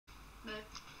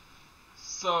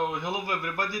So, hello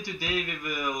everybody, today we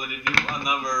will review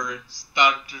another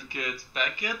starter kit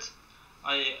packet.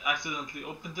 I accidentally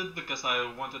opened it because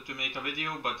I wanted to make a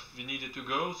video, but we needed to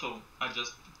go, so I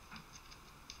just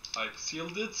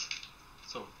sealed it.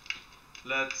 So,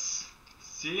 let's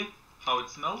see how it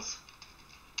smells.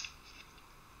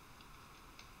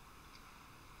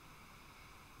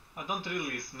 I don't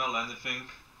really smell anything.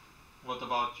 What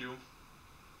about you?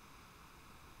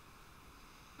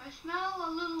 I smell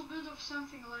a little bit of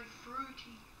something like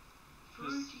fruity.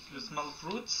 You smell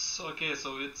fruits? Okay,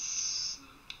 so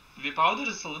the powder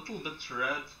is a little bit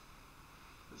red.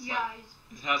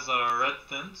 It has a red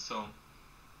tint, so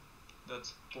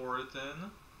let's pour it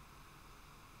in.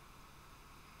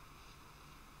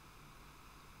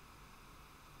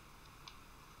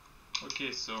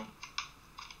 Okay, so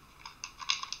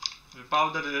the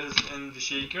powder is in the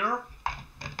shaker.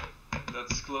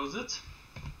 Let's close it.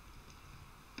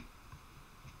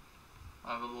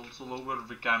 I will also lower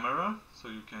the camera so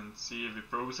you can see the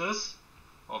process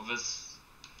of this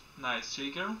nice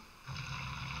shaker.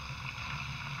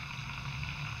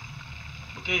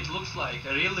 Okay, it looks like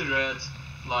a really red,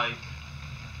 like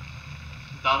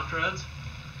dark red.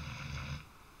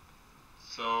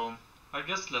 So I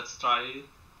guess let's try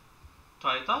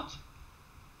it out.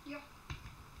 Yeah.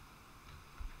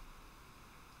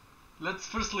 Let's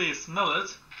firstly smell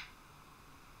it.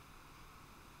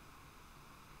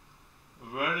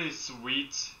 Very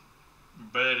sweet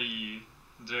berry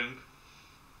drink,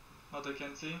 what I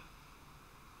can see.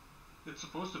 It's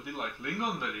supposed to be like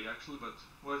lingonberry actually, but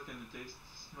what can you taste,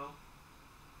 smell?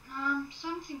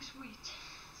 Something sweet.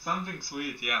 Something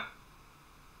sweet, yeah.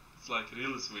 It's like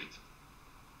really sweet.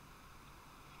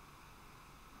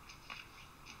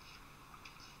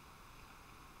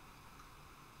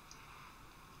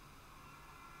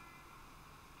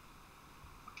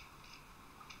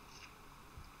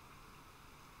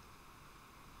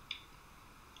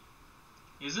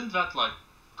 Isn't that like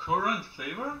currant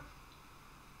flavor? Or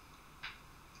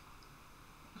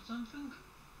something?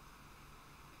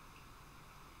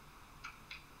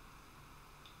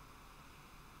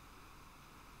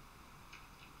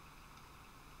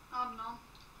 I don't know.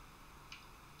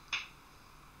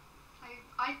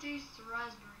 I taste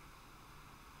raspberry.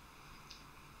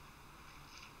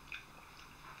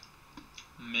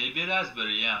 Maybe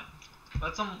raspberry, yeah.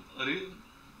 That's some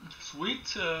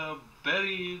sweet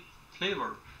berry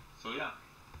flavor. So yeah.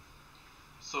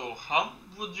 So how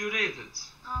would you rate it?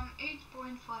 8.5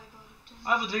 out of 10.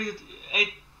 I would rate it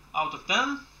 8 out of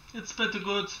 10. It's pretty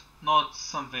good. Not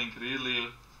something really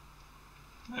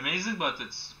amazing, but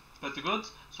it's pretty good.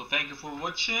 So thank you for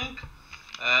watching,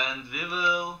 and we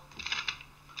will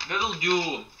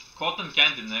do cotton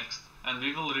candy next, and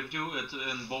we will review it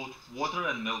in both water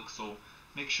and milk. So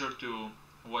make sure to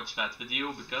watch that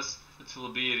video because it will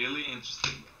be really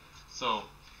interesting. So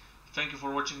thank you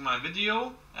for watching my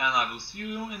video, and I will see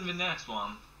you in the next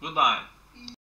one. Goodbye.